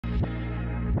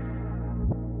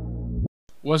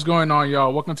What's going on,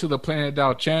 y'all? Welcome to the Planet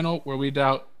Doubt channel where we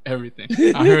doubt everything.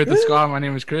 I'm here with the squad. My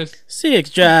name is Chris.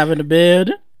 Six Drive in the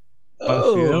building.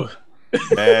 Oh,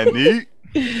 Manny.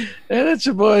 and it's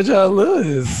your boy John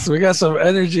Lewis. We got some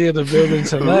energy in the building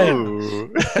tonight.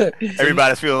 Ooh.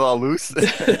 Everybody's feeling all loose.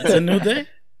 It's a new day.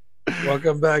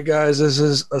 Welcome back, guys. This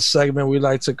is a segment we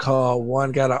like to call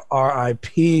One Gotta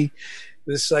RIP.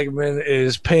 This segment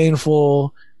is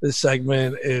painful. This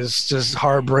segment is just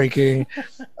heartbreaking.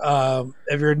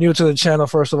 If you're new to the channel,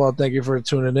 first of all, thank you for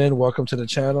tuning in. Welcome to the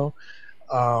channel.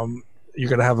 You're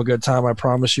going to have a good time, I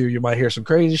promise you. You might hear some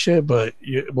crazy shit, but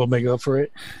we'll make up for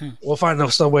it. We'll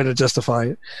find some way to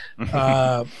justify it.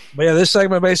 But yeah, this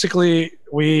segment, basically,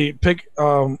 we pick,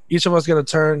 each of us get a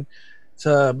turn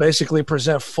to basically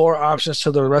present 4 options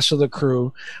to the rest of the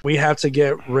crew. We have to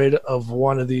get rid of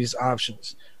one of these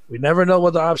options. We never know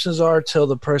what the options are till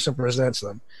the person presents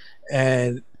them.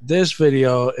 And this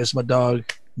video is my dog,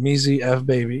 Meezy F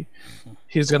Baby.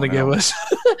 He's going to give us,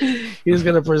 he's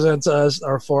going to present to us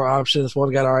our 4 options.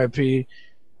 One got RIP.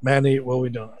 Manny, what we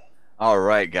doing? All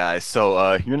right, guys.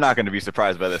 So you're not going to be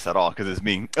surprised by this at all because it's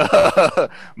me.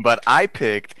 But I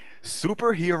picked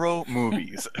superhero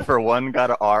movies for One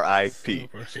Gotta RIP.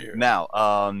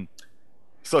 Now,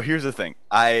 so here's the thing.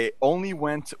 I only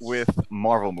went with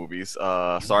Marvel movies.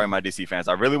 Sorry, my DC fans.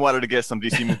 I really wanted to get some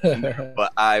DC movies in there,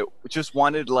 but I just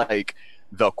wanted like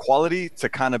the quality to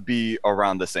kind of be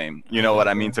around the same. You know what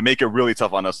I mean? To make it really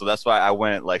tough on us. So that's why I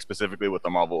went like specifically with the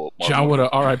Marvel John would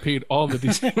have RIP'd all the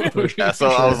DC movies. Yeah, so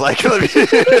I was like, let me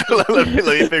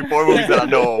pick 4 movies that I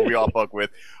know we all fuck with.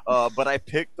 But I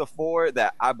picked the 4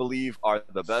 that I believe are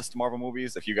the best Marvel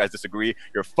movies. If you guys disagree,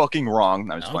 you're fucking wrong.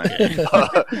 I'm just playing.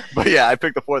 But yeah, I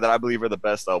picked the 4 that I believe are the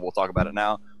best. We'll talk about it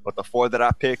now. But the 4 that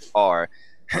I picked are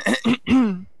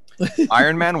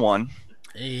Iron Man 1,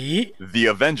 The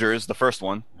Avengers, the first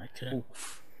one,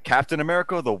 Captain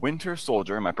America, the Winter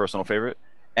Soldier, my personal favorite,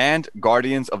 and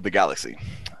Guardians of the Galaxy.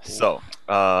 So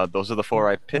those are the 4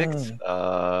 I picked.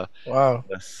 Wow.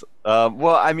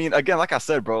 Well, I mean, again, like I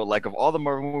said, bro, like of all the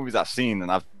Marvel movies I've seen,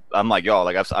 and I'm like, y'all,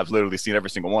 like I've literally seen every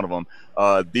single one of them.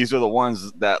 These are the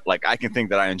ones that like I can think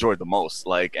that I enjoyed the most.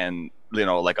 Like, and you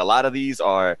know, like a lot of these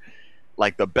are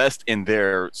like the best in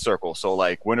their circle. So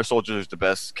like Winter Soldier is the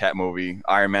best Cap movie.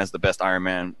 Iron Man's the best Iron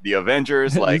Man. The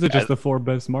Avengers, like these are just the 4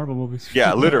 best Marvel movies.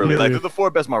 Yeah, literally, like they're the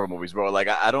 4 best Marvel movies, bro. Like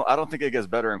I don't think it gets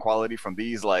better in quality from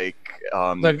these. Like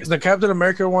the Captain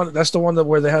America one, that's the one that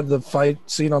where they had the fight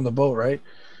scene on the boat, right?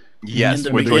 Yes,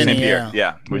 with George St. Pierre.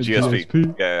 Yeah, with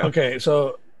GSP. Yeah. Okay,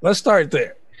 so let's start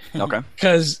there. Okay.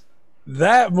 Because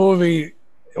that movie,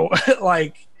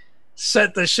 like,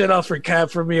 set the shit up for Cap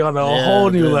for me on a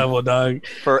whole new level, dog.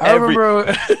 For every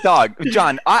dog,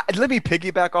 John. Let me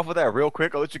piggyback off of that real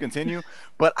quick. I'll let you continue.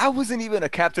 But I wasn't even a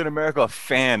Captain America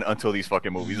fan until these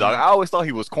fucking movies. Dog. I always thought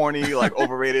he was corny, like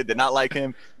overrated. Did not like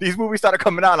him. These movies started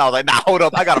coming out, and I was like, nah, hold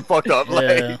up, I got him fucked up.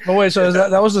 Like, but wait, so is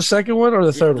that was the second one or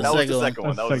the third one? That was the second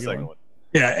one. That was the second one.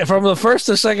 Yeah, from the first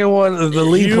to second one, the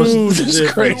leap was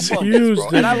just crazy.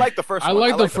 And I like the first one. I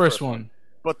like the first one.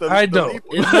 But I don't.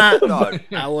 It's not.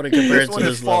 I would have compared this one to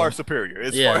is this far level. superior.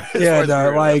 It's Yeah. far, Yeah,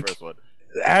 far like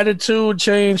attitude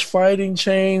change, fighting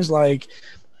change. Like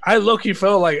I low-key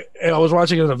felt like I was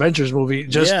watching an Avengers movie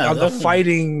just on the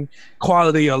fighting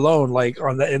quality alone, like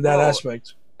on in that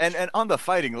aspect. And on the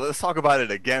fighting, let's talk about it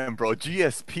again, bro.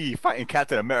 GSP fighting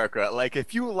Captain America. Like,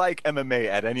 if you like MMA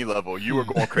at any level, you were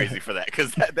going crazy for that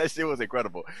because that shit was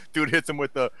incredible. Dude hits him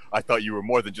with the, I thought you were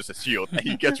more than just a shield. And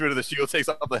he gets rid of the shield, takes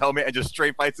off the helmet, and just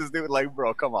straight fights this dude. Like,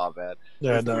 bro, come on, man.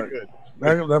 Yeah,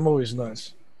 that movie's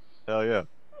nice. Hell yeah.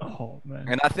 Oh man.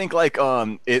 And I think like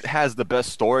it has the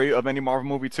best story of any Marvel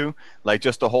movie too. Like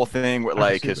just the whole thing with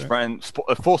like his friend,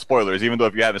 full spoilers, even though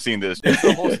if you haven't seen this, it's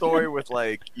the whole story with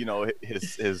like, you know,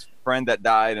 his friend that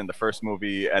died in the first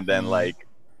movie, and then like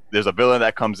there's a villain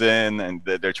that comes in and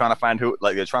they're trying to find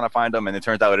they're trying to find him, and it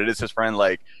turns out it is his friend.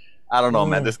 Like, I don't know,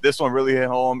 man. This one really hit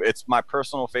home. It's my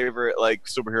personal favorite like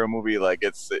superhero movie. Like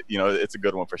it's, you know, it's a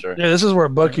good one for sure. Yeah, this is where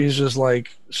Bucky's just like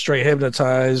straight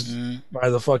hypnotized by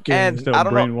the fucking. And I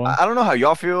don't know how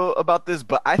y'all feel about this,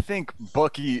 but I think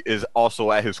Bucky is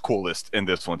also at his coolest in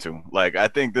this one too. Like I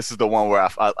think this is the one where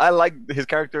I like his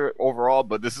character overall,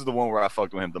 but this is the one where I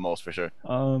fucked with him the most for sure.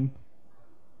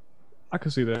 I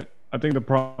could see that. I think the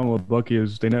problem with Bucky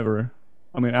is they never.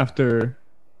 I mean,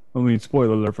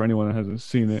 spoiler alert for anyone that hasn't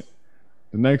seen it.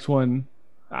 The next one,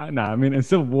 nah. I mean, in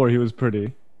Civil War, he was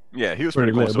pretty. Yeah, he was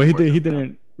pretty lit, but he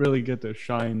didn't really get to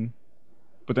shine.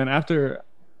 But then after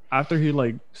he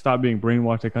like stopped being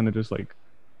brainwashed, they kind of just like.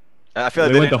 I feel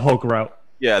like they went the Hulk route.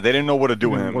 Yeah, they didn't know what to do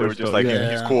with him. They were just like,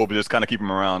 he's cool, but just kind of keep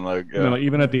him around. Like, like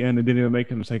even at the end, they didn't even make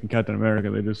him second Captain America.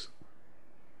 They just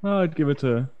I'd give it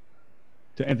to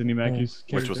Anthony Mackie's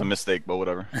Which was a character. mistake, but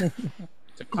whatever.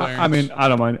 To I mean, I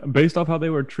don't mind. Based off how they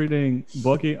were treating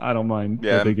Bucky, I don't mind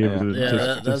Yeah, that they gave yeah. it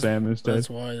to that's Sam instead. That's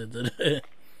why they did it.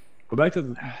 But back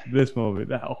to this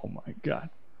movie. Oh my god!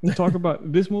 Talk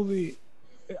about this movie.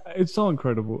 It's so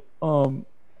incredible.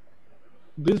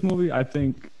 This movie, I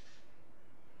think,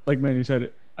 like Manny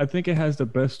said, I think it has the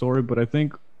best story. But I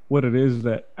think what it is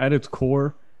that at its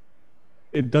core,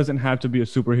 it doesn't have to be a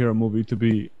superhero movie to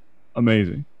be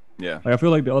amazing. Yeah. Like I feel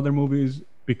like the other movies,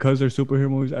 because they're superhero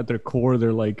movies, at their core,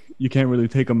 they're like you can't really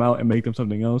take them out and make them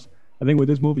something else. I think with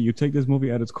this movie, you take this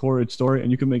movie at its core, its story,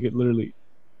 and you can make it literally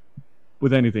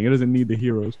with anything. It doesn't need the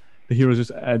heroes. The heroes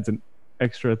just adds an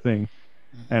extra thing.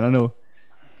 And I know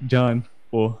John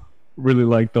will really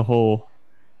like the whole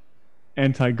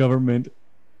anti-government,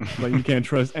 like you can't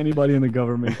trust anybody in the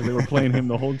government because they were playing him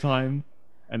the whole time,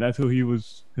 and that's who he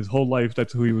was. His whole life,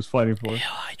 that's who he was fighting for.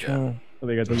 Mm. So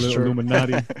they got the That's little true.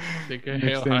 Illuminati. They can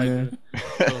Mixed hail in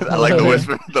Hydra. I like the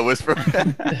whisper. The whisper.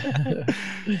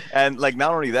 And like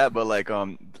not only that, but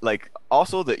like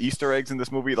also the Easter eggs in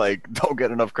this movie like don't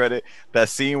get enough credit. That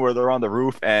scene where they're on the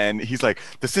roof and he's like,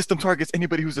 the system targets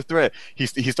anybody who's a threat. He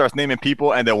starts naming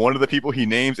people, and then one of the people he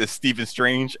names is Stephen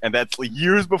Strange, and that's like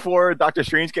years before Doctor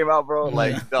Strange came out, bro.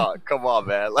 Like, dog, come on,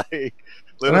 man. Like, I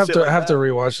little have shit to like I have to that.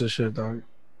 rewatch this shit, dog.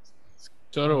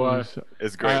 So do I.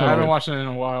 It's I great. haven't watched it in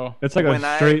a while. It's like When a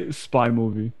I- straight spy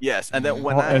movie. Yes, and then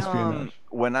All espionage.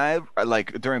 when I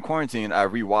like during quarantine, I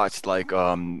rewatched like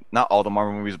not all the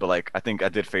Marvel movies, but like I think I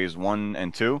did Phase 1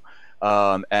 and 2,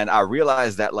 and I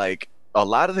realized that like a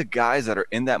lot of the guys that are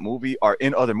in that movie are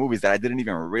in other movies that I didn't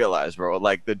even realize, bro.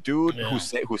 Like the dude Yeah.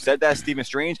 who said that, Stephen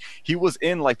Strange, he was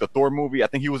in like the Thor movie. I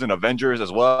think he was in Avengers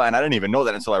as well, and I didn't even know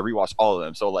that until I rewatched all of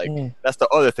them. So like that's the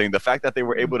other thing, the fact that they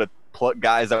were able to plug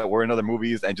guys that were in other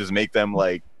movies and just make them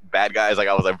like bad guys. Like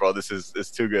I was like, bro, this is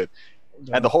too good.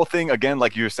 And the whole thing again,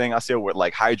 like you were saying, I see with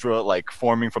like Hydra like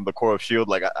forming from the core of Shield,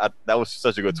 like I that was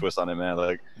such a good twist on it, man.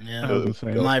 Like Yeah. I was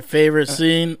insane. My favorite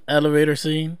scene, elevator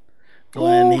scene,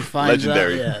 when he finds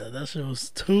legendary. out. Yeah, that shit was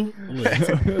too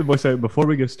lit. Boy said, before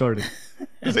we get started,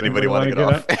 does anybody want to get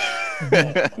off?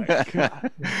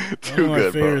 Too One of my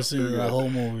good, bro. favorite scenes Too in the good. whole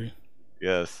movie.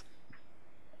 Yes.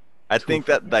 I think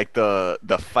that like the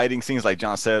fighting scenes, like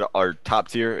John said, are top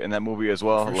tier in that movie as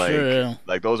well. For like sure, yeah.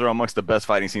 like those are amongst the best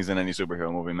fighting scenes in any superhero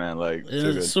movie, man. Like too It's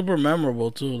good. super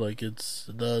memorable too. Like it's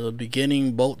the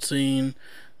beginning boat scene,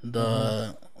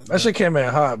 the That shit came in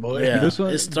hot, boy. yeah. This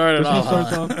one- it started this one off. starts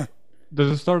hot. off- does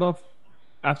it start off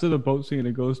after the boat scene?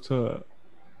 It goes to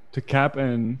Cap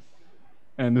and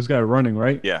this guy running,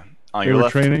 right? Yeah. On They your were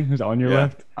left. training. He's on your Yeah.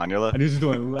 left. On your left. And he's just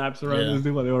doing laps around Yeah. this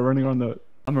dude while they were running on the.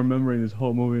 I'm remembering this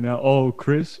whole movie now. Oh,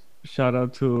 Chris, shout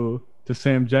out to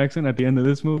Sam Jackson at the end of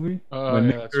this movie. Oh, when yeah,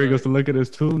 Nick that's Fury goes right. to look at his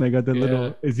tool, and they got the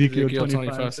little Ezekiel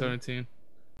 25:17.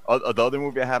 The other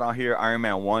movie I had on here, Iron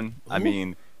Man 1. I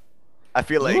mean, I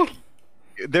feel like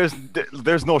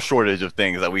there's no shortage of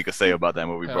things that we could say about that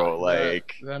movie, bro.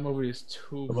 Like that movie is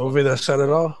too. The movie that said it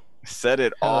all. set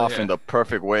it Hell off yeah. in the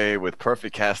perfect way with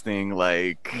perfect casting.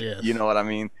 Like Yes. you know what I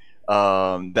mean?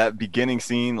 That beginning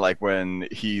scene, like when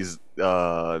he's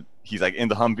like in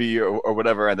the Humvee or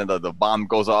whatever, and then the bomb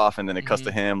goes off, and then it cuts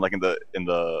to him like in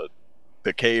the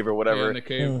cave or Yeah, whatever. in the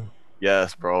cave. Mm.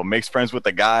 Yes, bro. Makes friends with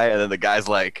the guy, and then the guy's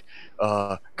like,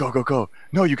 go.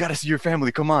 No, you gotta see your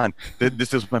family. Come on.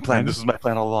 This is my plan. This is my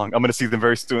plan all along. I'm gonna see them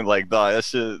very soon. Like, dog, that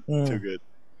shit too good.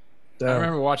 I Damn.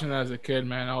 remember watching that as a kid,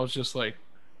 man. I was just like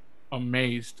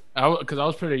amazed. Because I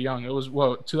was pretty young. It was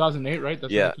 2008, right?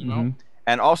 That's Yeah. when it came out.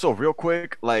 And also, real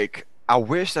quick, like, I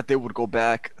wish that they would go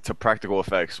back to practical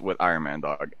effects with Iron Man,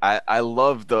 dog. I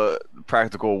love the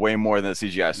practical way more than the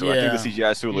CGI suit. I think the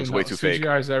CGI suit looks You way know, too fake.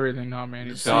 CGI is everything now, man.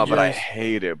 It's No, but I CGI 's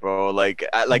hate it, bro. Like,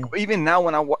 even now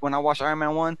when I watch Iron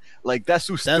Man 1, like that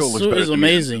suit That still looks suit better is to me than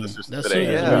amazing. the suits That today.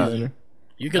 suit is Yeah. amazing.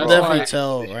 You can That's definitely why-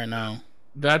 tell right now.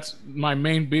 That's my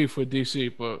main beef with DC,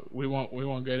 but we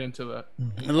won't get into that.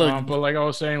 And look, But like I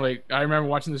was saying, like I remember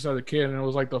watching this as a kid, and it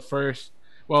was like the first.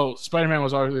 Well, Spider-Man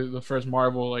was already the first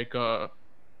Marvel like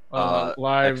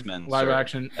live X-Men, live sir.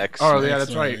 action. X-Men. Oh yeah,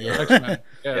 that's right, X-Men, yeah. X-Men.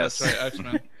 Yeah, Yes. that's right,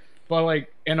 X-Men. But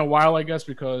like in a while, I guess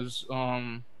because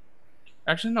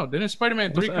actually no, didn't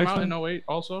Spider-Man 3 What's come out X-Men? in 08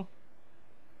 also?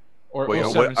 Or Wait,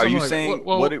 07, what are something you like- saying?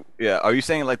 Well, Are you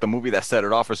saying like the movie that set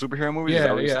it off for superhero movies? Is Yeah,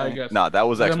 that what you're yeah, I saying? guess. Nah, that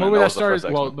was the X-Men. movie That that was the first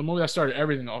started X-Men. the movie that started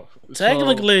everything off. So-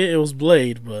 technically it was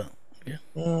Blade, but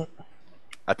Mm.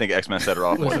 I think X-Men set it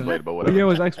off more than Blade, but What whatever. year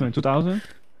was X-Men? 2000?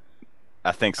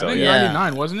 I think so. I think yeah.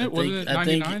 99, wasn't it? Wasn't it I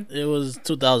think 99? it was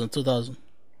 2000.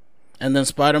 And then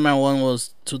Spider-Man 1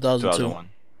 was 2002. 2001.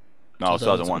 No, it was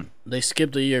 2001. They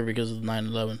skipped a year because of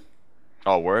 9/11.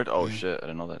 Oh, word? Oh, shit. I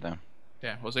didn't know that. Damn.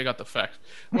 Yeah, Jose got the facts.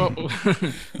 Well,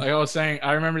 like I was saying,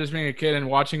 I remember just being a kid and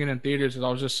watching it in theaters, and I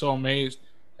was just so amazed.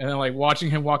 And then like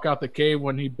watching him walk out the cave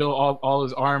when he built all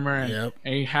his armor, and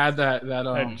he had that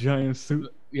giant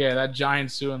suit. Yeah, that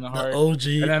giant suit in the heart. OG.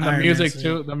 And then the Iron music Man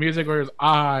too. The music where it's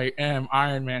I am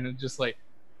Iron Man, and just like,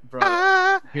 bro,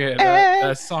 yeah,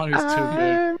 that song is too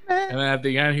good. And then at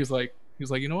the end, he's like,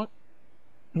 you know what?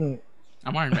 I'm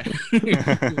Iron Man. He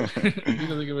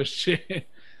doesn't give a shit.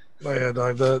 Oh, yeah,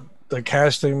 dog. The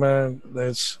casting, man.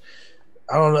 That's,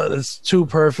 I don't know. It's too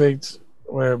perfect.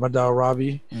 Where my dog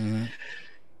Robbie,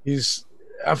 he's.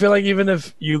 I feel like even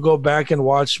if you go back and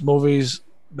watch movies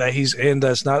that he's in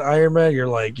that's not Iron Man, you're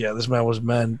like, yeah, this man was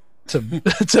meant to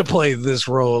to play this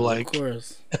role, like, of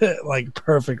course. like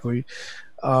perfectly.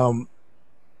 And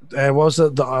what was the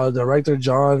director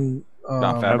John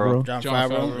Favreau. John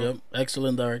Favreau. Yep,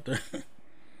 excellent director.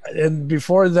 And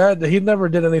before that, he never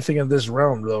did anything in this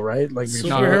realm, though, right? Like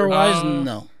superhero wise,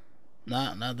 no,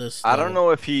 not this. I don't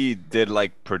know if he did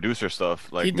like producer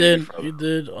stuff. Like he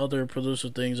did other producer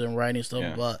things and writing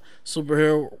stuff, but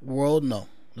superhero world, no.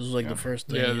 This was like the first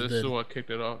thing. Yeah, he this did. is what kicked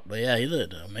it off. But yeah, he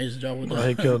did an amazing job with that.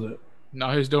 He killed it.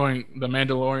 Now he's doing The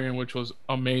Mandalorian, which was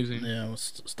amazing. Yeah,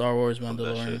 Star Wars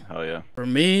Mandalorian. Hell yeah. For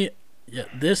me, yeah,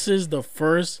 this is the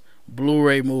first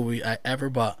Blu-ray movie I ever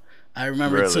bought. I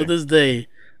remember to this day,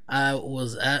 I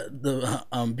was at the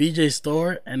BJ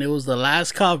store, and it was the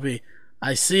last copy.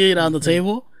 I see it on the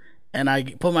table, and I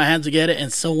put my hand to get it,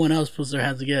 and someone else puts their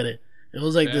hand to get it. It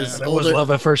was like this. That was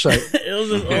love at first sight. It was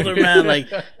this older man,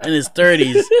 like in his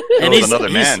 30s, and he's another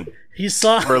man. He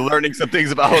saw. We're learning some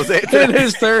things about Jose in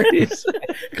his 30s.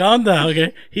 Calm down,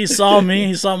 okay? He saw me.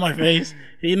 He saw my face.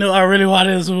 He knew I really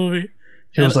wanted this movie.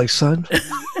 He was like, "Son."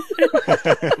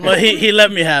 But he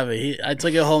let me have it. I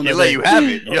took it home. He let you have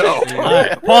it, yo. All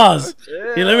right, pause.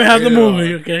 He let me have the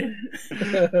movie, okay?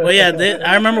 But yeah,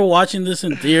 I remember watching this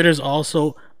in theaters.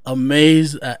 Also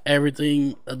amazed at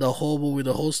everything, the whole movie,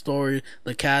 the whole story,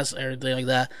 the cast, everything like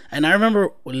that. And I remember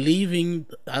leaving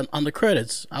on the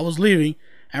credits. I was leaving,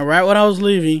 and right when I was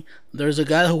leaving, there's a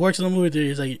guy who works in the movie theater.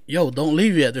 He's like, "Yo, don't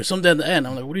leave yet. There's something at the end."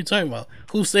 I'm like, "What are you talking about?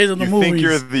 Who stays in the movie?" You think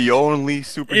you're the only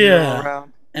superhero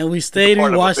around? And we stayed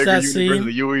and watched that scene.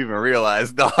 You even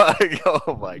realized, dog.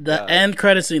 Oh my god. The end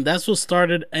credit scene. That's what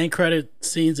started end credit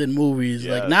scenes in movies.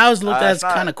 Yeah. Like now it's looked at as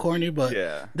kind of corny, but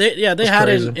they had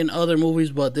it in other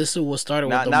movies. But this is what started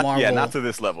with the Marvel. Yeah, not to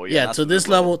this level. Yeah, to this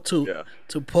level to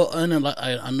put in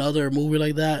another movie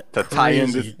like that. To tie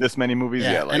in this many movies.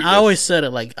 Yeah, like and I always said it.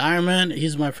 Like Iron Man,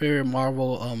 he's my favorite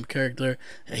Marvel character.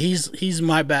 He's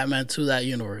my Batman to that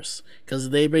universe. Because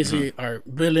they basically are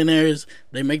billionaires.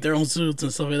 They make their own suits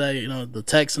and stuff like that, you know, the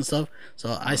techs and stuff.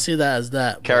 So I see that as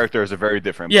that. Characters are very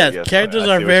different. Yeah, yes, characters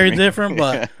are very different,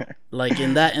 but like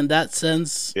in that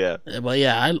sense. Yeah. But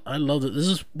yeah, I love it.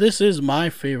 This is my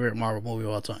favorite Marvel movie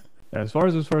of all time. Yeah, as far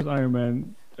as Iron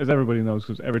Man, as everybody knows,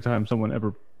 because every time someone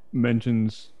ever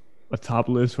mentions a top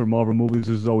list for Marvel movies,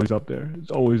 this is always up there.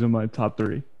 It's always in my top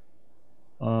 3.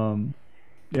 Yeah,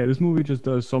 this movie just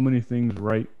does so many things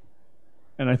right.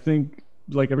 And I think,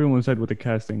 like everyone said with the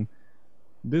casting,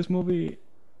 this movie,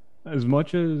 as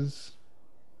much as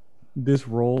this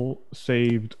role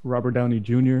saved Robert Downey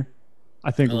Jr.,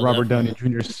 I think Robert Downey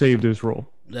Jr. saved this role.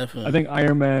 Definitely. I think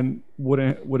Iron Man would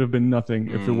have been nothing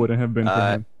if it wouldn't have been for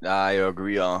him. I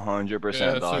agree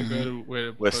 100%, dog. A good way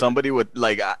to with somebody with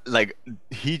like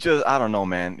he just, I don't know,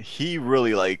 man. He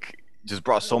really like just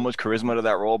brought so much charisma to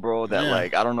that role, bro. That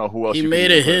like I don't know who else. He made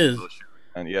it his.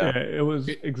 And it was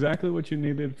exactly what you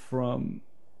needed from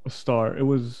a star.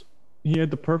 He had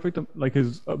the perfect, like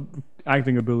his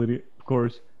acting ability, of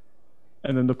course,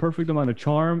 and then the perfect amount of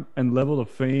charm and level of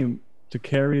fame to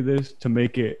carry this, to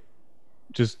make it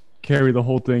just carry the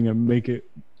whole thing and make it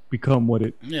become what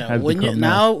it has become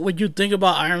now. When you think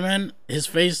about Iron Man, his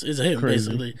face is him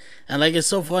basically, and like it's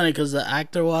so funny because the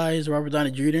actor wise, Robert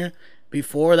Downey Jr.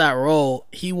 Before that role,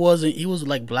 he was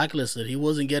like blacklisted. He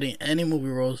wasn't getting any movie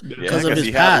roles because of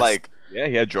his past.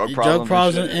 He had drug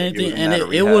problems and anything, and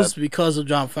it was because of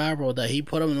Jon Favreau that he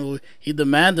put him in the movie. He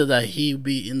demanded that he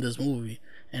be in this movie,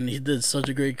 and he did such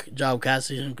a great job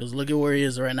casting him. Because look at where he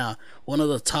is right now, one of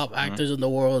the top actors in the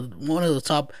world, one of the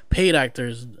top paid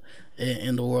actors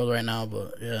in the world right now.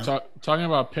 But yeah, talking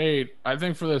about paid, I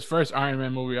think for this first Iron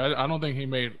Man movie, I don't think he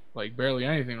made like barely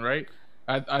anything, right?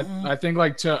 I think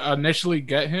like to initially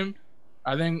get him,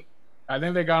 I think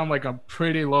they got him like a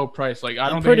pretty low price. Like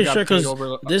I'm pretty sure because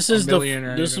this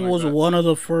was one of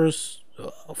the first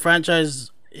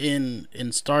franchise in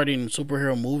starting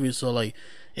superhero movies. So like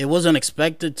it wasn't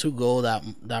expected to go that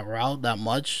route that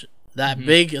much, that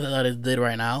big that it did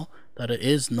right now. that it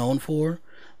is known for.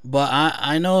 But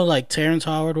I know like Terrence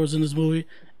Howard was in this movie,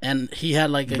 and he had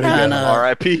like a kind of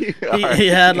R.I.P. he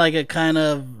had like a kind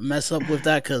of mess up with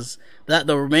that, because that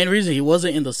the main reason he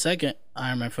wasn't in the second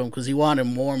Iron Man film because he wanted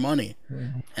more money,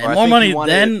 and more money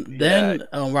than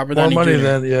Robert Downey More money Jr.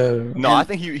 than No, I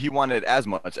think he wanted as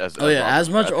much as. as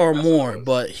much or more,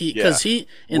 but because he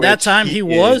in that Which time he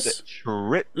was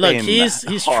tripping. look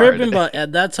he's hard. tripping, but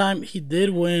at that time he did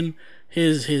win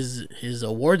his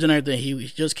awards and everything. He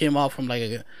just came out from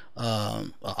like a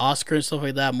Oscar and stuff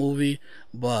like that movie,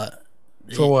 but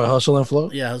for what, Hustle and Flow?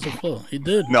 yeah, Hustle and Flow. He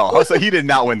did. No, so he did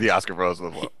not win the Oscar for Hustle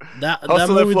and Flow. That Hustle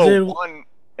and movie Flow did. won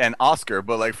an Oscar,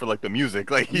 but like for like the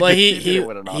music, like he didn't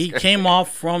win an Oscar. He came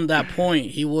off from that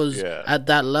point. He was Yeah. at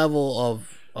that level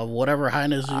of whatever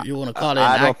highness you want to call it.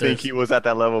 I don't actors. think he was at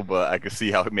that level, but I could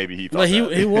see how maybe he thought. But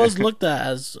that. he was looked at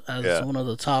as Yeah. one of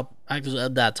the top actors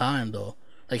at that time, though.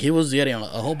 Like he was getting a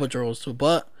whole bunch of roles too,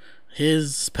 but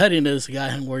his pettiness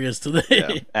got him where he is today.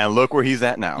 Yeah. And look where he's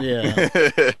at now. Yeah.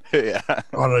 Yeah.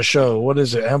 On a show. What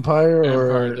is it, Empire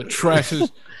Empire, or the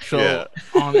trashest show Yeah.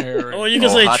 on air. Well, you can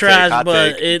say hot trash, hot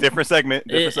but take. Different segment.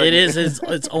 it is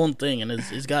its own thing, and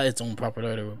it's got its own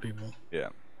popularity with people. Yeah.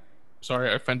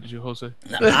 Sorry, I offended you, Jose.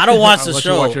 I don't watch I'll the let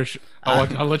show. You watch your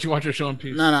I'll let you watch your show in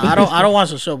peace. No, I don't watch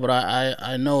the show, but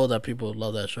I know that people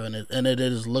love that show, and it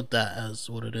is looked at as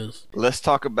what it is. Let's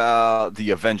talk about the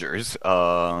Avengers.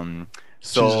 So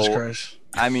Jesus Christ?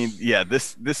 I mean, yeah,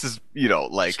 this is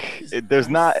like there's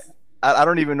not. I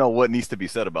don't even know what needs to be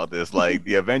said about this. Like,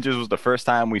 the Avengers was the first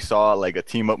time we saw like a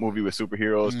team up movie with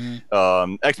superheroes.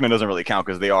 X-Men doesn't really count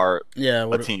because they are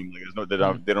a team. Like, they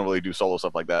don't really do solo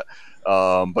stuff like that.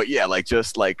 But yeah, like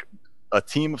just like a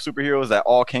team of superheroes that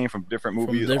all came from different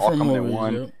movies, all coming in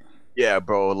one. Yep. Yeah,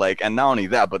 bro. Like, and not only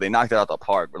that, but they knocked it out the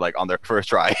park, like on their first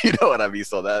try. You know what I mean?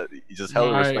 So that you just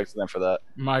hella respect to them for that.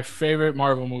 My favorite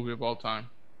Marvel movie of all time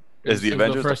Is the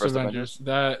Avengers, the first Avengers.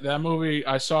 That movie,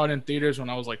 I saw it in theaters when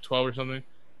I was like 12 or something.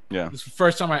 Yeah, it's the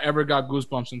first time I ever got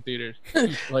goosebumps in theaters.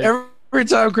 Like, every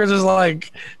time Chris is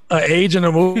like an age in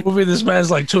a movie, this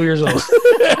man's like 2 years old.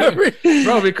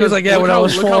 Bro, because he's like, yeah, when I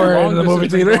was 4 in the movie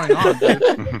theater.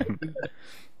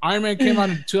 Iron Man came out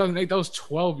in 2008. That was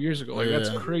 12 years ago. Like, that's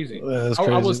crazy. That's I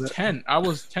crazy. was 10. I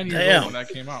was 10 years old when that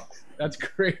came out. That's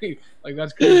crazy. Like,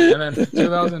 that's crazy. And then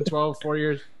 2012, 4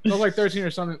 years. I was like 13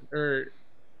 or something.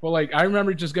 Well, like, I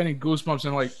remember just getting goosebumps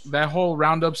and like that whole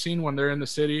roundup scene when they're in the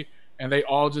city and they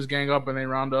all just gang up and they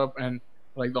round up and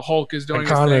like the Hulk is doing his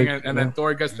thing and then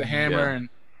Thor gets the hammer and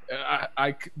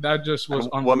I that just was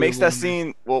unbelievable. What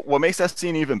makes that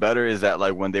scene even better is that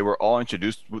like when they were all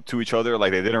introduced to each other,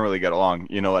 like they didn't really get along.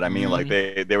 You know what I mean? Like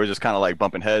they were just kind of like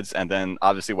bumping heads, and then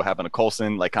obviously what happened to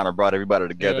Coulson like kind of brought everybody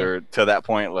together to that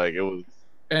point. Like it was.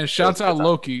 And shouts out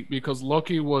Loki, because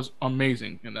Loki was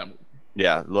amazing in that movie.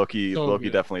 Yeah, Loki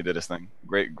definitely did his thing.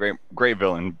 Great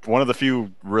villain. One of the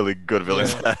few really good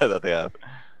villains that they have.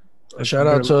 Shout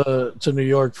out to New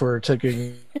York for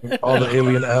taking all the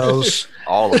alien L's.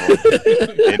 All of them.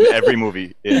 In every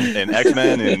movie. In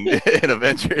X-Men, in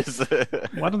Avengers.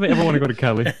 Why do they ever want to go to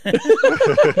Cali?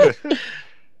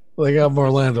 They got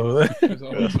Orlando. That's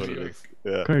what it is.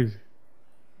 Yeah. Crazy.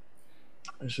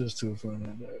 It's just too funny.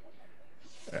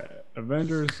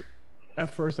 Avengers,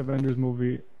 that first Avengers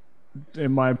movie,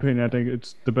 in my opinion, I think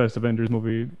it's the best Avengers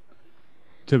movie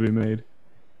to be made.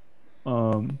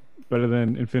 Better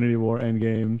than Infinity War,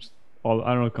 Endgames,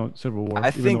 I don't know, Civil War.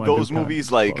 I think those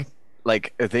movies like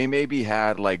they maybe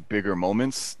had like bigger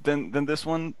moments than this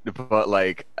one, but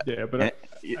like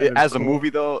as a movie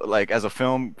though, like as a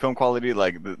film quality,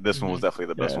 like this one was definitely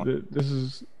the best one. This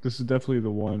is definitely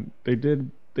the one.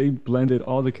 They blended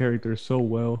all the characters so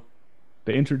well.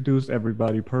 They introduced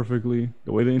everybody perfectly.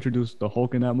 The way they introduced the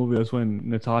Hulk in that movie, that's when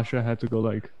Natasha had to go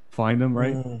like find him,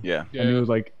 right? Yeah. And he was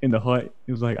like in the hut.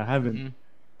 He was like, I haven't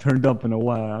turned up in a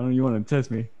while. I don't know, you want to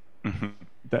test me?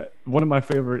 That one of my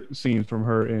favorite scenes from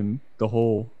her in the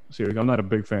whole series. I'm not a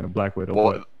big fan of Black Widow,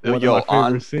 but one of my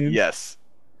favorite scenes. Yes.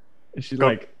 She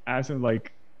like asked him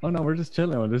like, "Oh no, we're just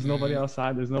chilling. There's nobody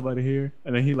outside. There's nobody here."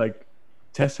 And then he like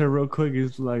tests her real quick.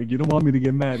 He's like, "You don't want me to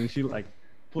get mad?" And she like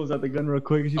pulls out the gun real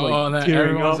quick. And she's like,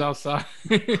 everyone's outside.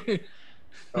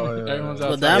 Everyone's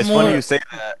It's funny you say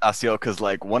that, Asiel, because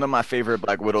like one of my favorite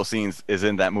Black Widow scenes is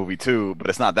in that movie too, but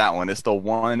it's not that one. It's the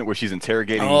one where she's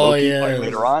interrogating Loki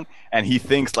later on, and he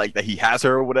thinks like that he has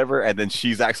her or whatever, and then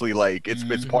she's actually like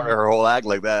it's part of her whole act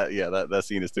like that. Yeah, that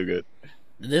scene is too good.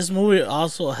 This movie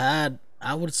also had,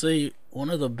 I would say, one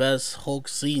of the best Hulk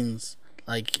scenes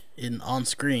like on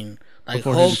screen Like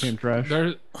before Hulk, he became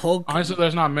trash. Hulk. Honestly,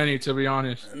 there's not many, to be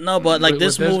honest. No, but like With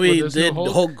this this- with movie this new did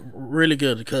Hulk? Hulk really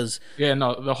good because Yeah,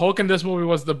 no, the Hulk in this movie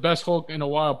was the best Hulk in a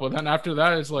while. But then after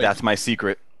that, it's like That's my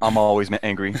secret. I'm always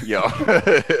angry. Yo.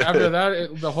 after that,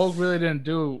 the Hulk really didn't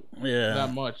do yeah.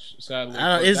 that much. Sadly,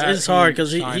 I But don't, that it's hard he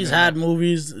because shined he's in had that.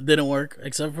 movies that didn't work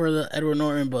except for the Edward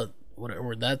Norton, but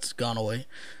whatever, that's gone away.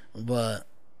 But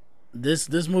this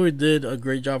movie did a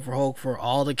great job for Hulk, for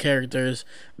all the characters,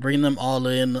 bring them all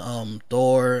in.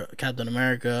 Thor, Captain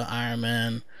America, Iron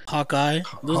Man, Hawkeye.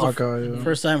 This is Hawkeye, the yeah.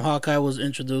 first time Hawkeye was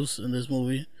introduced in this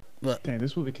movie. But Damn,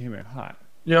 this movie came in hot.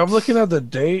 Yeah, I'm looking at the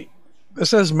date. It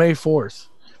says May 4th.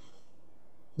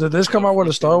 Did this come out with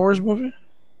a Star Wars movie?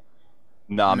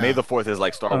 Nah, May No. the 4th is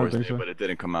like Star I don't Wars Day, think so. but it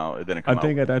didn't come out. It didn't I come out.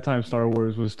 think at that time Star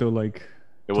Wars was still like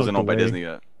It wasn't tucked owned by away. Disney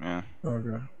yet. Yeah.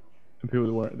 Okay. And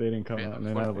people weren't. They didn't come Yeah, out, and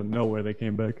then fuck out of it. nowhere they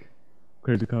came back.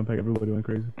 Crazy comeback. Everybody went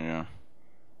crazy. Yeah.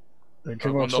 It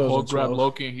came When out the Hulk grabbed 2012.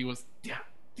 Loki, and he was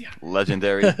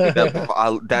Legendary.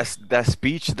 that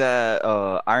speech that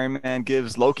Iron Man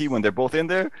gives Loki when they're both in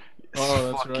there.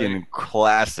 Oh, that's fucking right.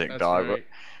 classic, That's dog. right.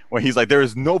 When he's like, "There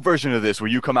is no version of this where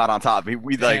you come out on top." We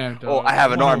like, Damn, "Oh, dog. I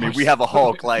have an One of army. our We have a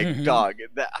Hulk." Like, Mhm. dog.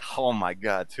 That. Oh my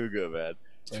god, too good, man.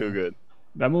 Too Yeah. good.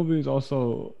 That movie is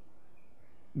also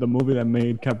the movie that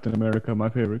made Captain America my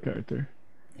favorite character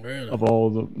really, of all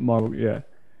the Marvel. Yeah,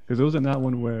 because it was in that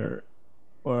one where,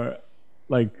 or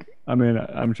like, I mean,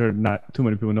 I'm sure not too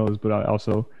many people know this, but I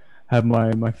also have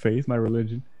my faith, my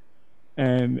religion,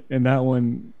 and in that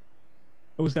one,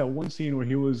 it was that one scene where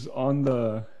he was on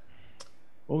the.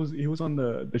 He was on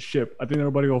the ship. I think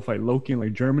everybody go fight Loki in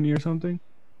like Germany or something.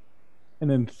 And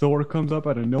then Thor comes up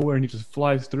out of nowhere and he just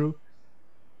flies through.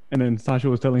 And then Sasha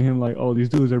was telling him like, "Oh, these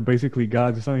dudes are basically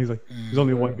gods or something." He's like, "There's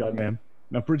only one god, man."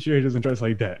 And I'm pretty sure he doesn't dress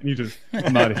like that. And he just,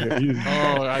 I'm out of here. He just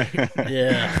Oh, I,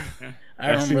 yeah,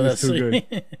 I That scene remember that was too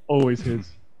scene. always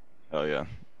hits. Oh yeah.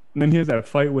 And then he has that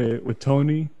fight with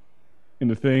Tony in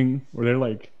the thing where they're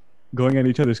like going at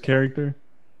each other's character.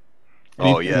 And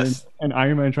Oh, he- yes. And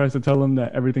Iron Man tries to tell him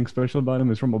that everything special about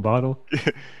him is from a bottle.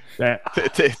 That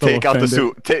Take out the offended.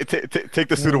 suit. Take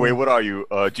the suit away. What are you?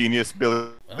 Genius,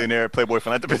 billionaire, playboy,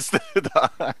 philanthropist.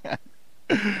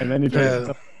 And then he tries Yeah. to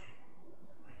tell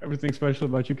everything special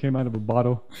about you came out of a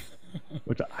bottle,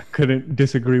 which I couldn't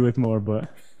disagree with more. But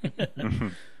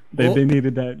Well- they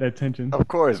needed that tension. Of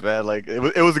course, man. Like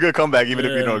it was a good comeback, even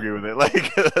if you Yeah. don't agree with it.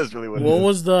 Like that's really what it What is.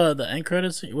 was the end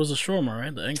credit scene? It was a shawarma,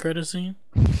 right? The end credit scene.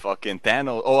 Fucking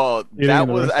Thanos. Oh, well, Eating that in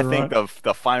a was I think restaurant?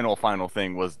 the final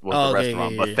thing was Oh, the okay,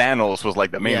 restaurant, yeah, but yeah. Thanos was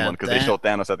like the main Yeah, one because they that- showed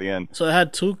Thanos at the end. So it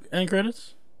had two end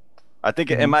credits. I think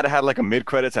it might have had like a mid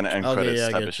credits and an end Okay, credits yeah,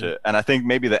 I type get of you. shit. And I think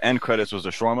maybe the end credits was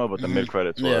the shawarma, but the Mhm. mid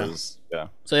credits Yeah. was yeah.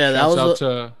 So yeah, that shouts was out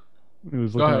the, to It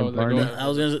was Go looking ahead, like go Barney. ahead. I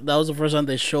was gonna say, that was the first time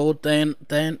they showed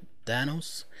Thanos.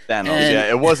 Thanos. And- Yeah,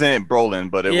 it wasn't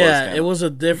Brolin, but it was. Yeah, Thanos. it was a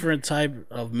different type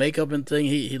of makeup and thing.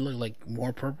 He looked like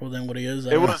more purple than what he is.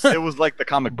 It was. It was like the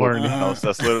comic book Barney. Thanos.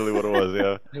 That's literally what it was.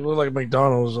 Yeah. It looked like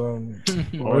McDonald's. Oh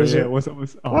What is yeah, it? what's oh,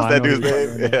 What's I that know dude's who you're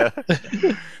name? talking about.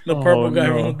 Yeah. the Oh, purple guy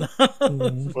no. from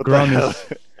McDonald's. What the hell?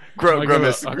 Grimace.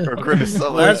 Grimace. I'll give Or Grimace.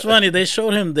 something Well, that's like funny. They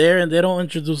showed him there, and they don't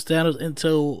introduce Thanos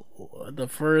until the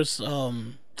first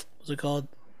what's it called?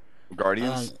 that.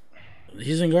 Guardians.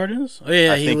 He's in Guardians. Oh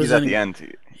yeah, I he think was he's at in, the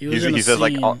end. He was in He a says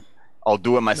like, scene. I'll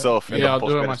do it myself. in Yeah, the I'll do it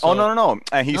post-credits. myself. Oh no.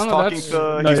 And he's No, talking that's-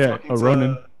 to. No, He's yeah, talking to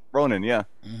Ronan. Ronan. Yeah.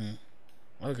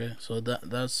 Okay, so but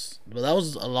that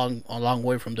was a long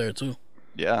way from there too.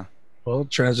 Yeah. Well,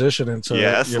 transition into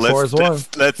Yes. your fourth one.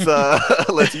 Let's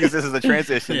let's use this as a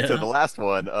transition Yeah. to the last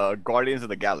one. Guardians of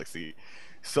the Galaxy.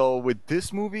 So with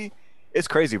this movie, it's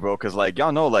crazy, bro. Because like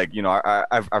y'all know, like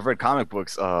I've read comic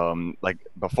books like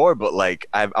before, but like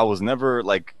I was never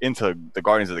like into the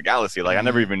Guardians of the Galaxy. Like I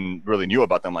never even really knew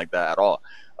about them like that at all.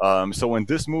 So when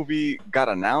this movie got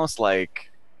announced, like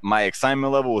my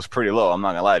excitement level was pretty low. I'm not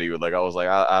gonna lie to you. Like I was like,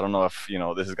 I don't know if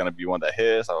this is gonna be one that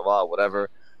hits, blah, blah, blah, whatever.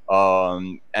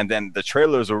 And then the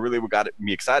trailers were really what got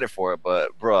me excited for it.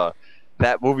 But bruh,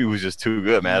 that movie was just too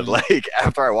good, man. Like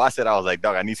after I watched it, I was like,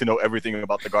 dog, I need to know everything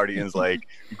about the Guardians. Like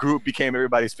Groot became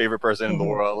everybody's favorite person in the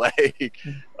world. Like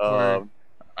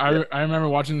I remember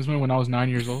watching this movie when I was 9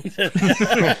 years old.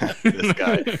 this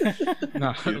guy.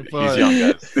 No, He's but young,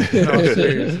 guys. no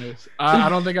seriousness. I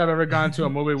don't think I've ever gone to a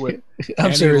movie with I'm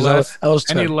any serious. less- I was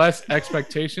any 10. less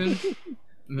expectation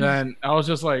than I was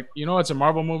just like, it's a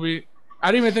Marvel movie.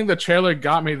 I didn't even think the trailer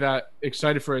got me that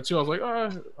excited for it too. I was like,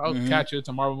 I'll catch it. It's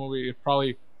a Marvel movie. It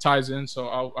probably ties in, so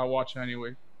I'll watch it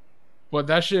anyway. But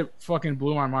that shit fucking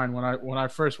blew my mind when I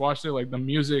first watched it. Like the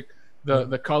music,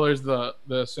 the colors, the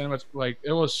cinemas, like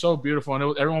it was so beautiful, and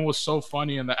everyone was so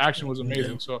funny, and the action was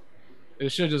amazing. So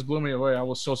it should just blew me away. I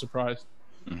was so surprised.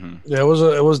 Yeah, it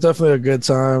was definitely a good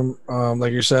time.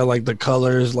 Like you said, like the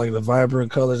colors, like the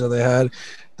vibrant colors that they had.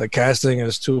 The casting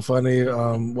is too funny.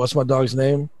 What's my dog's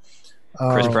name?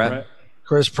 Chris Pratt.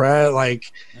 Chris Pratt.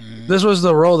 Like this was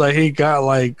the role that he got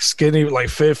like skinny, like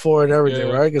fit for and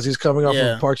everything, right? Because he's coming off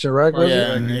of Parks and Rec.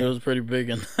 Yeah, and he was pretty big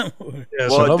in that movie. Yeah,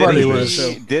 so nobody was.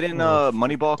 Didn't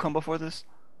Moneyball come before this?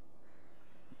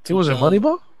 He was in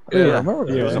Moneyball. Yeah, I remember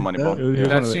that. It was a Moneyball.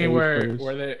 That scene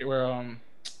where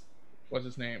what's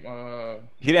his name?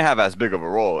 He didn't have as big of a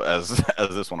role as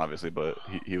this one, obviously, but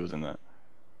he was in that.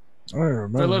 I don't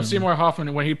remember. Philip Seymour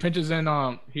Hoffman, when he pinches in,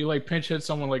 he like pinch hits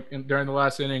someone like during the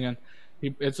last inning, and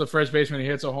it's the first baseman. He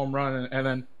hits a home run, and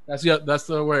then that's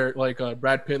the where like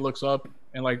Brad Pitt looks up,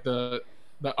 and like the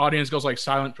audience goes like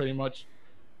silent pretty much.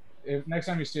 If next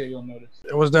time you see it, you'll notice.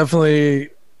 It was definitely.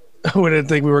 We didn't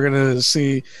think we were gonna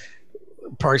see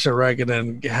Parks and Rec and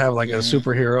then have like a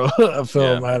superhero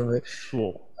film out of it.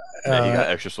 Cool. Yeah, he got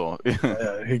extra soul.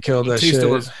 He killed that Batista shit.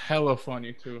 was hella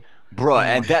funny too. Bro,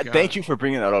 God. thank you for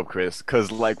bringing that up, Chris.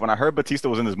 Because like when I heard Batista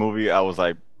was in this movie, I was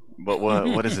like, "But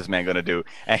what is this man gonna do?"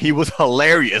 And he was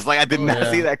hilarious. Like I did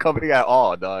not see that coming at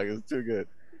all, dog. It was too good.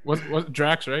 What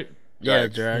Drax, right? Yeah,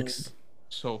 Drax.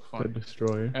 So The funny.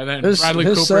 Destroyer. And then His Bradley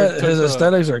Cooper. his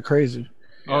aesthetics are crazy.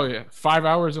 Oh yeah, 5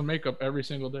 hours of makeup every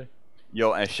single day.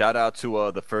 Yo, and shout out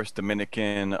to the first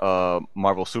Dominican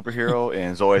Marvel superhero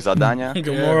in Zoe Saldana.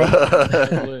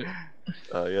 Gamora.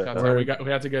 Yeah. We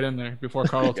had to get in there before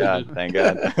Carl God, did. thank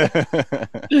God.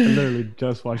 I literally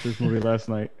just watched this movie last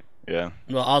night. Yeah.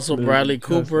 Well, also Bradley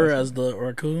Cooper as the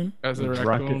raccoon. As a Rocket.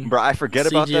 raccoon. Bro, I forget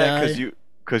about that CGI.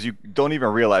 because you don't even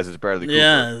realize it's Bradley Cooper.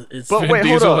 Yeah, it's But Vin wait,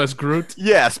 hold Diesel up. as Groot.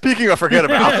 Yeah, speaking of forget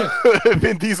about,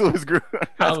 Vin Diesel is Groot.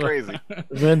 That's crazy.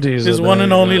 Vin Diesel. his one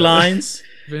and only lines.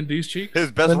 Vin Diesel cheek.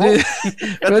 His best Vin role.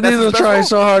 Vin Diesel trying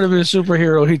so hard to be a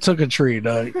superhero, he took a tree,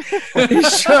 dog.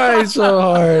 He's trying so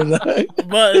hard. Dog.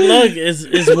 But look,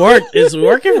 it's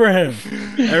working for him.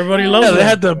 Everybody loves Yeah, him. they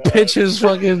had to pitch his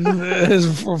fucking his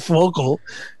vocal.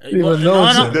 Even Well,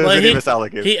 knows no, it. Doesn't but even sound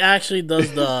like it. he actually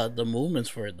does the movements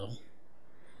for it though.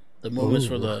 The movements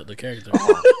for the character.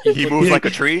 He moves like a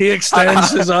tree. He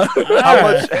extends his arm.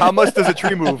 How much does a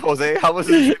tree move, Jose? How much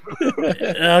does a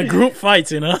tree move? Group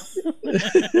fights, you know.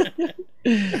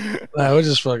 Nah, we're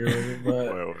just fucking with it,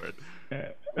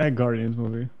 but That Guardians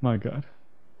movie, my God.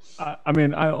 I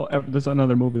mean, there's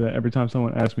another movie that every time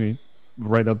someone asks me,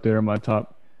 right up there in my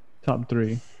top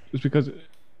three, just because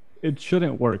it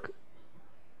shouldn't work,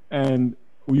 and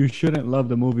you shouldn't love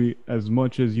the movie as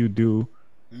much as you do,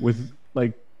 with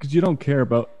like, because you don't care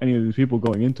about any of these people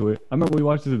going into it. I remember we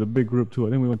watched it as a big group too. I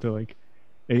think we went to like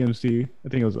AMC. I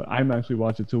think it was IMAX. We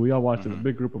watched it too. We all watched it, a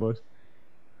big group of us,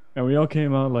 and we all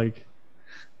came out like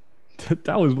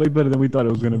that was way better than we thought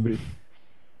it was gonna be.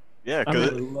 Yeah, I because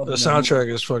really love the that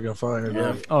soundtrack is fucking fire.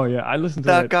 Yeah. Dude. Oh yeah, I listen to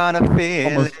stuck that on a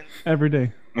feeling. almost every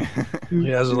day. He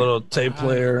has a little tape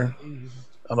player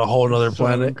on a whole nother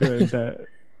planet. So good that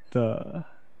the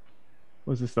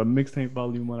what's this? The mixtape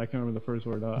volume 1. I can't remember the first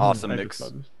word. Awesome I Mix.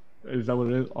 just saw this. Is that what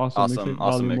it is? Awesome mixtape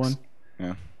Awesome volume Mix.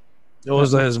 1. It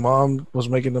was that his mom was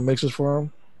making the mixes for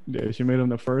him. Yeah, she made him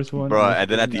the first one. Bro, and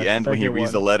then at the end when he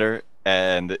reads the letter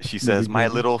and she says, "My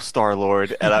little Star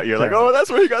Lord," and you're like, "Oh, that's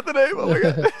where he got the name." Oh my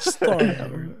god.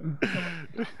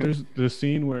 There's the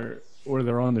scene where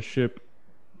they're on the ship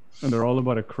and they're all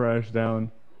about to crash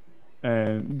down,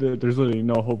 and there's literally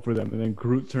no hope for them. And then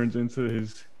Groot turns into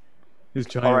his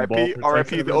giant R.I.P. ball.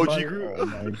 R.I.P. the OG protects Groot.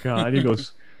 everybody. Oh my god, he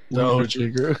goes. The OG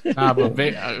Groot. Nah, but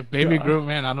Baby Groot,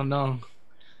 man, I don't know.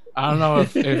 I don't know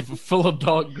if full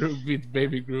adult Groot beats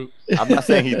Baby Groot. I'm not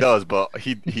saying he does, but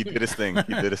he did his thing.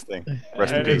 He did his thing.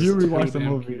 Rest in And if peace. you rewatch the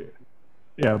movie,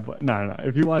 yeah, but no.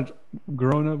 If you watch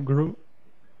Grown Up Groot,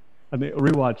 I think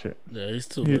rewatch it. Yeah, he's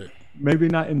too He- good. Maybe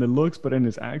not in the looks, but in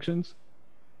his actions,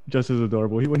 just as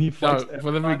adorable. When he No, fights,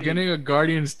 for the beginning of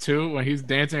Guardians 2, when he's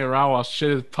dancing around while shit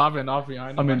is popping off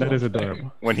behind him. I mean, that is was like-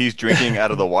 adorable. When he's drinking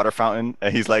out of the water fountain,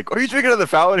 and he's like, "Are you drinking out of the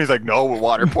fountain?" He's like, "No, with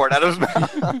water pouring out of his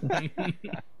mouth."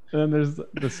 And then there's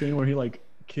the scene where he like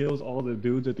kills all the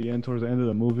dudes at the end towards the end of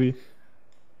the movie,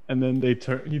 and then he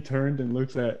turned and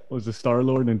looks at was the Star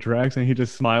Lord and Drax, and he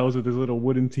just smiles with his little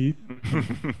wooden teeth.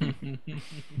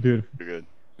 Beautiful. Good.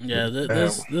 Yeah,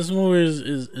 this movie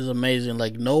is amazing.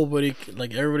 Like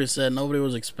like everybody said, nobody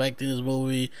was expecting this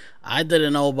movie. I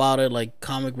didn't know about it, like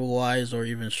comic book wise or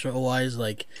even show wise.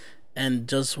 Like, and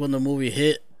just when the movie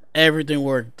hit, everything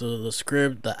worked. The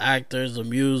script, the actors, the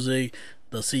music,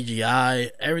 the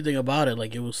CGI, everything about it.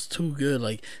 Like, it was too good.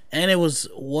 Like, and it was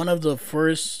one of the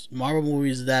first Marvel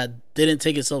movies that didn't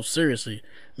take itself seriously.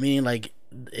 Meaning, like,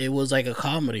 it was like a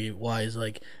comedy wise,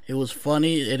 like it was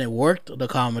funny and it worked the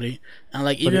comedy, and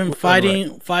like even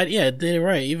yeah, it did it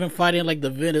right. Even fighting like the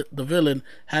villain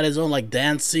had his own like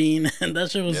dance scene, and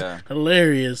that shit was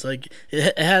hilarious. Like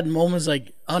it had moments,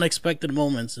 like unexpected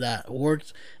moments that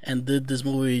worked and did this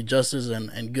movie justice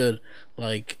and good.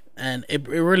 Like, and it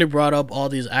really brought up all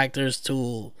these actors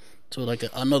to like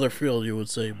another field, you would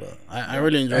say. But I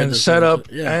really enjoyed and this set up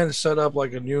yeah. and set up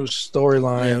like a new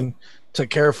storyline to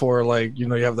care for. Like, you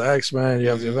know, you have the X-Men, you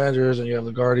have the Avengers, and you have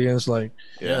the Guardians. Like,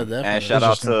 definitely. And shout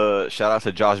out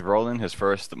to Josh Brolin, his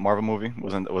first Marvel movie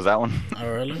was that one?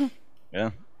 Oh, really?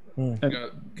 Yeah.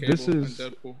 This is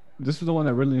the one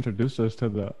that really introduced us to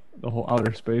the whole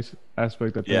outer space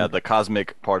aspect of the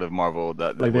cosmic part of Marvel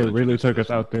that like they really took us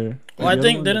out there. Well, I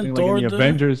think didn't Thor like,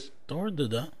 Avengers. Thor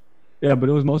did that. Yeah, but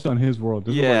it was mostly on his world.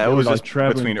 It was like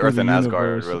just between Earth and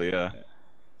Asgard, really. Yeah.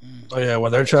 Oh yeah,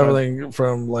 when they're traveling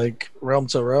from like realm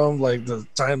to realm, like the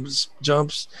time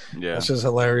jumps. Yeah, it's just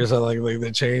hilarious how like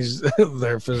they changed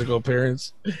their physical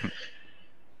appearance.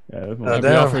 Yeah, have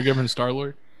y'all forgiven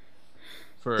Star-Lord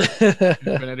for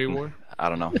Infinity War? I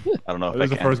don't know. If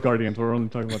it's the first Guardians. We're only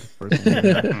talking about the first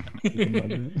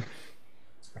one.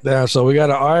 Yeah, so we got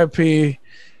an RIP.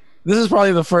 This is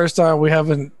probably the first time we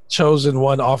haven't chosen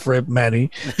one off-rip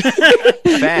Manny.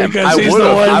 Fam,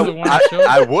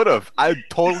 I would have. I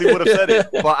totally would have said it,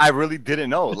 but I really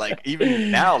didn't know. Like even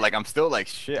now, like I'm still like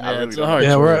shit. I really don't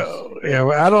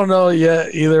know. I don't know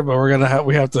yet either, but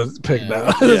we have to pick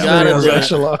now.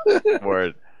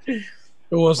 Word.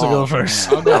 Who wants to go first?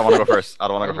 I don't want to go first.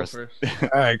 All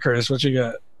right, Chris, what you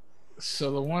got? So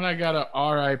the one I got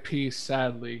a RIP,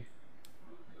 sadly,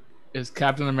 is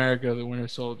Captain America: The Winter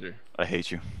Soldier. I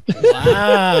hate you.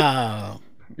 Wow.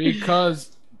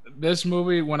 Because this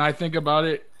movie, when I think about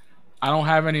it, I don't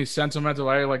have any sentimental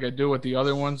value like I do with the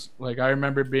other ones. Like I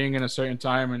remember being in a certain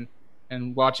time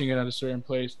and watching it at a certain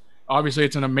place. Obviously,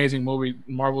 it's an amazing movie.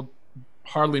 Marvel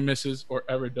hardly misses or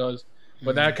ever does.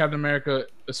 But that Captain America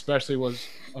especially was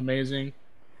amazing.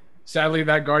 Sadly,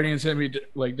 that Guardians hit me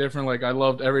like different. Like I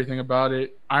loved everything about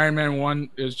it. Iron Man 1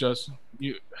 is just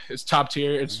it's top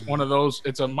tier. It's one of those.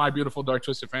 It's a My Beautiful Dark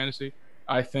Twisted Fantasy,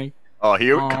 I think. Oh,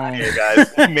 here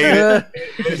guys. Made it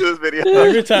into this video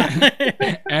every time.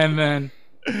 And then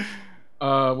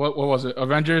what was it?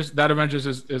 Avengers. That Avengers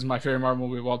is my favorite Marvel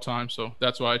movie of all time, so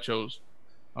that's why I chose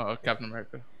Captain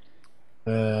America.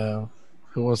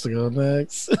 Who wants to go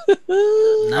next? All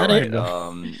right.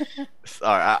 All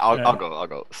right, I'll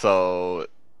go. So,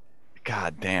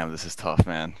 god damn, this is tough,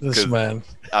 man.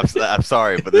 I'm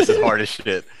sorry, but this is hard as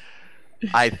shit.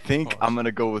 I think I'm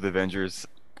gonna go with Avengers.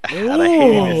 And I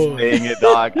hate even saying it,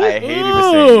 dog. I hate even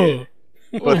saying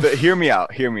it. But hear me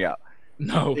out.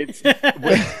 No. It's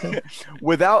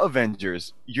without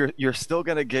Avengers, you're still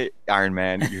gonna get Iron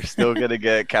Man, you're still gonna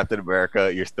get Captain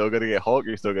America, you're still gonna get Hulk,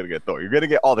 you're still gonna get Thor. You're gonna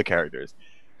get all the characters.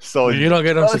 So you don't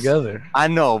get them together. I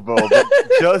know, bro. But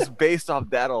just based off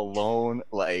that alone,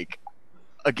 like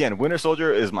again, Winter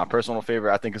Soldier is my personal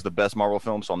favorite. I think it's the best Marvel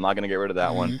film, so I'm not gonna get rid of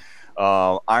that one.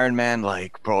 Iron Man,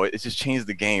 like, bro, it just changed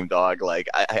the game, dog. Like,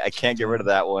 I can't get rid of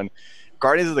that one.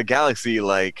 Guardians of the Galaxy,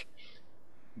 like,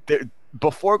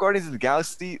 before Guardians of the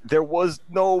Galaxy, there was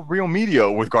no real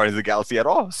media with Guardians of the Galaxy at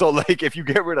all. So, like, if you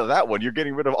get rid of that one, you're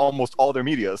getting rid of almost all their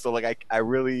media. So, like, I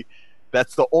really,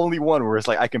 that's the only one where it's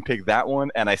like I can pick that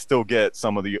one, and I still get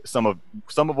some of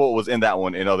what was in that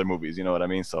one in other movies. You know what I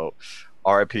mean? So,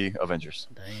 R.I.P. Avengers.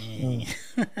 Dang.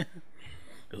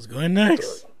 Who's going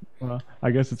next? Well, I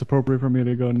guess it's appropriate for me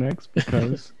to go next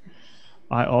because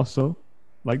I also,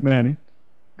 like Manny,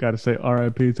 got to say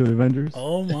R.I.P. to the Avengers.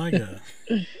 Oh my god!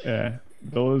 Yeah,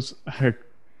 those.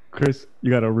 Chris,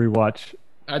 you got to rewatch.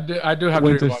 I do have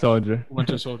Winter to Soldier.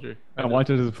 Winter Soldier. And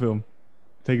watch it as a film.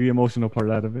 Take the emotional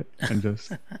part out of it and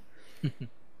just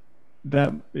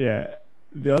that. Yeah,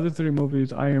 the other three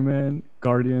movies, Iron Man,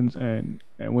 Guardians, and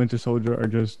Winter Soldier, are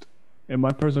just, in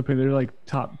my personal opinion, they're like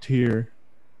top tier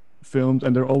films,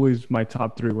 and they're always my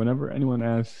top three. Whenever anyone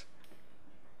asks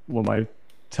what my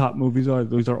top movies are,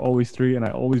 those are always three, and I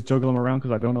always juggle them around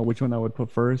because I don't know which one I would put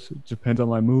first. It depends on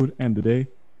my mood and the day.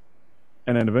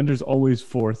 And then Avengers always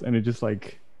fourth, and it just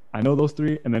like, I know those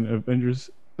three, and then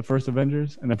Avengers, the first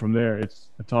Avengers, and then from there it's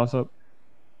a toss up.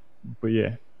 But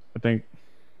yeah, I think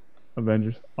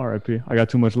Avengers, R.I.P. I got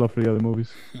too much love for the other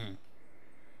movies.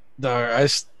 I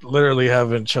literally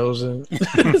haven't chosen,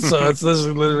 so this is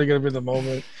literally gonna be the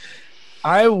moment.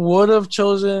 I would have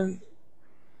chosen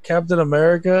Captain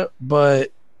America,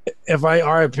 but if I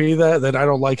RIP that, then I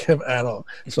don't like him at all.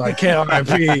 So I can't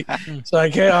RIP.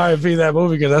 That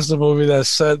movie because that's the movie that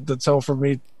set the tone for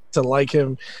me to like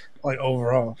him, like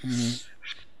overall.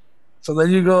 So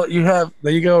then you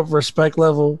go respect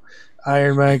level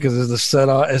Iron Man because it's the set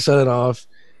it off,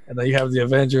 and then you have the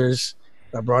Avengers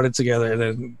that brought it together, and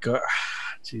then go.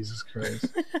 Jesus Christ!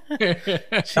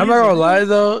 I'm not gonna lie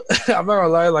though. I'm not gonna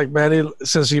lie. Like Manny,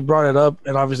 since he brought it up,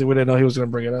 and obviously we didn't know he was gonna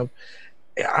bring it up.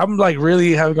 I'm like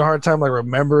really having a hard time like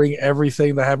remembering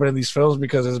everything that happened in these films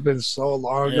because it's been so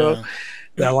long ago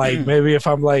that like maybe if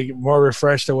I'm like more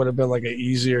refreshed, it would have been like an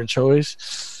easier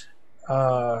choice.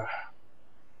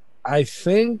 I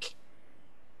think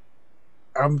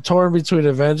I'm torn between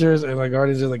Avengers and like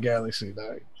Guardians of the Galaxy.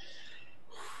 Dog.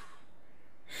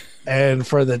 And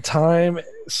for the time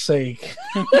sake,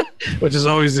 which is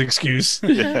always the excuse.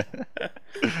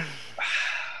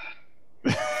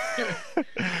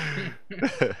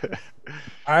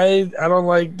 I don't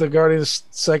like the Guardians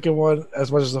second one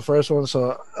as much as the first one,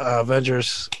 so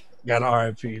Avengers got an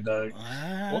RIP, dog.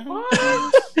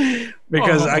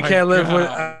 Because I can't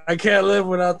live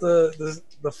without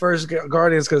the first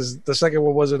Guardians because the second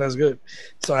one wasn't as good,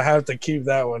 so I have to keep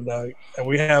that one, dog. And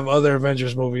we have other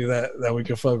Avengers movies that we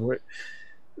can fuck with.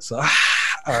 So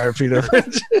RIP the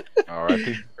Avengers.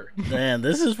 RIP. Man,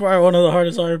 this is probably one of the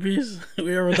hardest RIPs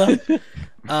we ever done.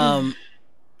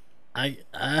 I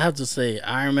have to say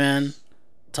Iron Man,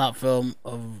 top film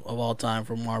of all time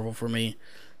from Marvel for me.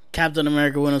 Captain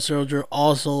America Winter Soldier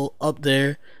also up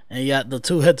there, and you got the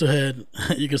two head to head.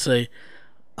 You could say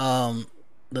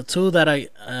the two that I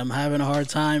am having a hard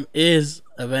time is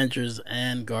Avengers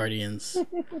and Guardians.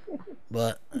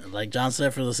 But like John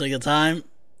said, for the sake of time,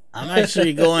 I'm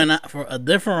actually going for a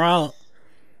different route.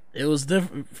 It was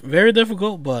very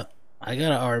difficult, but I got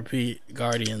to RP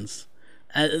Guardians.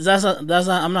 And that's not,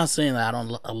 I'm not saying that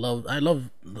I love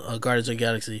Guardians of the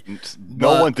Galaxy.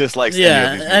 No one dislikes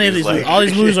any of these movies. All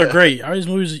these movies are great. All these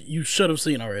movies you should have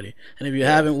seen already. And if you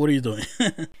haven't, what are you doing?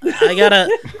 I gotta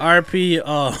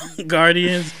RP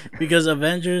Guardians because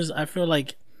Avengers, I feel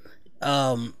like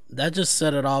that just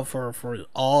set it off for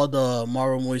all the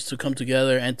Marvel movies to come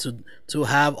together and to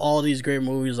have all these great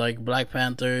movies like Black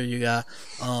Panther. You got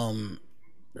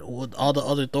with all the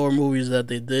other Thor movies that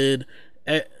they did.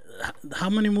 How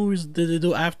many movies did they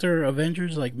do after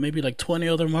Avengers? Like maybe like 20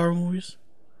 other Marvel movies.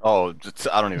 Oh,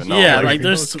 I don't even know. Yeah, like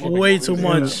there's way too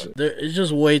much. It's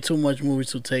just way too much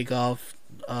movies to take off.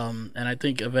 And I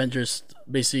think Avengers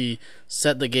basically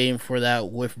set the game for that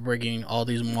with bringing all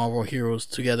these Marvel heroes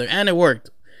together, and it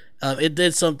worked. It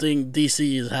did something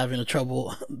DC is having a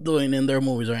trouble doing in their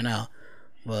movies right now,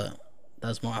 but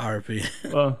that's my RP.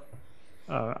 Well,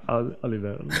 I'll leave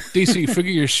that. DC,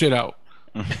 figure your shit out.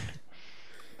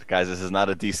 Guys, this is not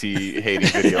a DC hating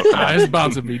video. It's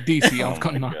about to be DC. I'm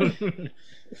coming on.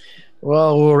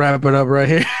 Well, we'll wrap it up right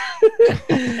here.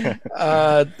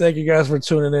 Thank you guys for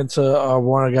tuning into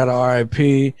One I Got a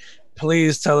RIP.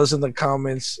 Please tell us in the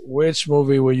comments which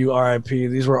movie will you RIP.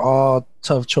 These were all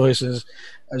tough choices.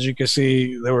 As you can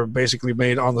see, they were basically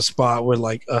made on the spot with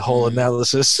like a whole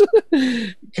analysis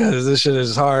because this shit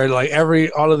is hard. Like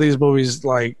all of these movies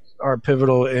like are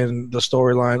pivotal in the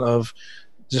storyline of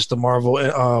just the Marvel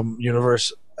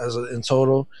universe in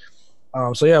total.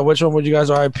 So yeah, which one would you guys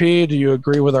RIP? Do you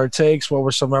agree with our takes? What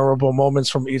were some memorable moments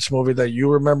from each movie that you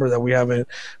remember that we haven't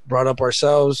brought up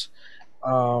ourselves?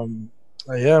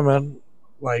 Yeah, man.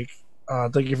 Like,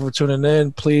 thank you for tuning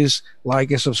in. Please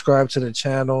like and subscribe to the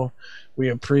channel. We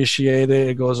appreciate it.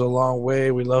 It goes a long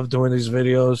way. We love doing these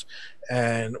videos,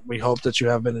 and we hope that you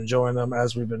have been enjoying them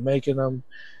as we've been making them.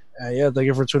 And yeah, thank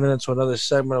you for tuning in to another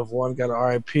segment of One Got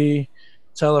a RIP.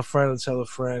 Tell a friend and tell a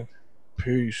friend.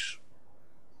 Peace.